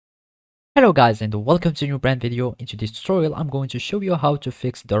Hello guys and welcome to a new brand video. In today's tutorial I'm going to show you how to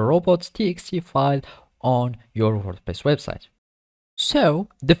fix the robots.txt file on your WordPress website. So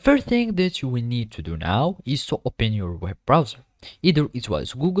the first thing that you will need to do now is to open your web browser. Either it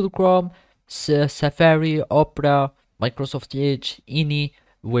was Google Chrome, Safari, Opera, Microsoft Edge, any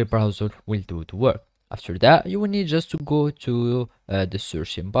web browser will do the work. After that you will need just to go to the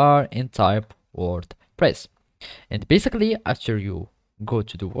searching bar and type WordPress. And basically after you go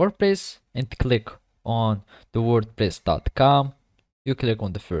to the WordPress and click on the WordPress.com, you click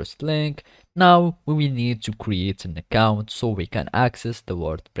on the first link. Now we will need to create an account so we can access the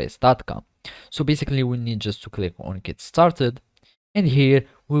WordPress.com. So basically we need just to click on get started, and here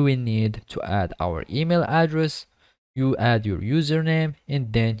we will need to add our email address. You add your username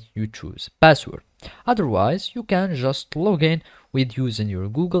and then you choose password. Otherwise you can just log in with using your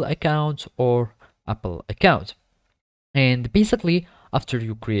Google account or Apple account. And basically after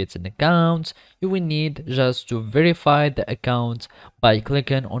you create an account, you will need just to verify the account by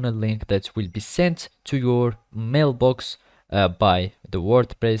clicking on a link that will be sent to your mailbox by the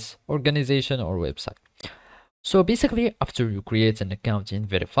WordPress organization or website. So basically after you create an account and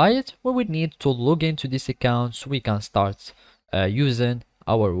verify it, we will need to log into this account so we can start using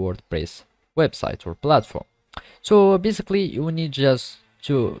our WordPress website or platform. So basically you will need just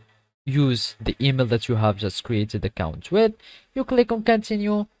to use the email that you have just created account with. You click on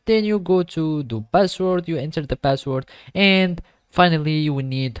continue, then you go to the password, you enter the password, and finally you will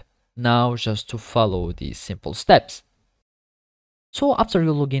need now just to follow these simple steps. So after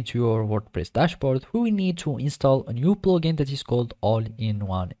you log into your WordPress dashboard, we will need to install a new plugin that is called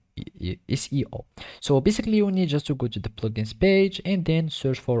All-in-One SEO. So basically you need just to go to the plugins page and then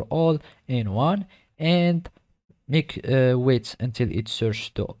search for All-in-One and wait until it searches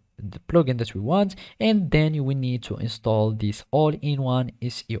the plugin that we want, and then you will need to install this all-in-one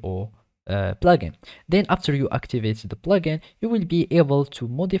SEO plugin. Then after you activate the plugin, you will be able to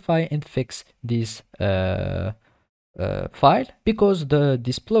modify and fix this file, because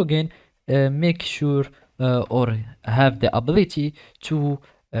this plugin make sure or have the ability to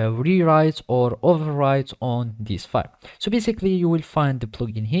rewrite or overwrite on this file. So basically you will find the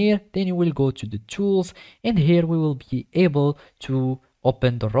plugin here, then you will go to the tools, and here we will be able to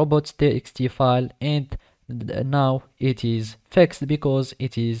open the robots.txt file, and now it is fixed because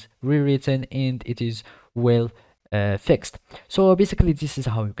it is rewritten and it is well fixed. So basically this is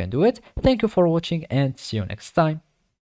how you can do it. Thank you for watching and see you next time.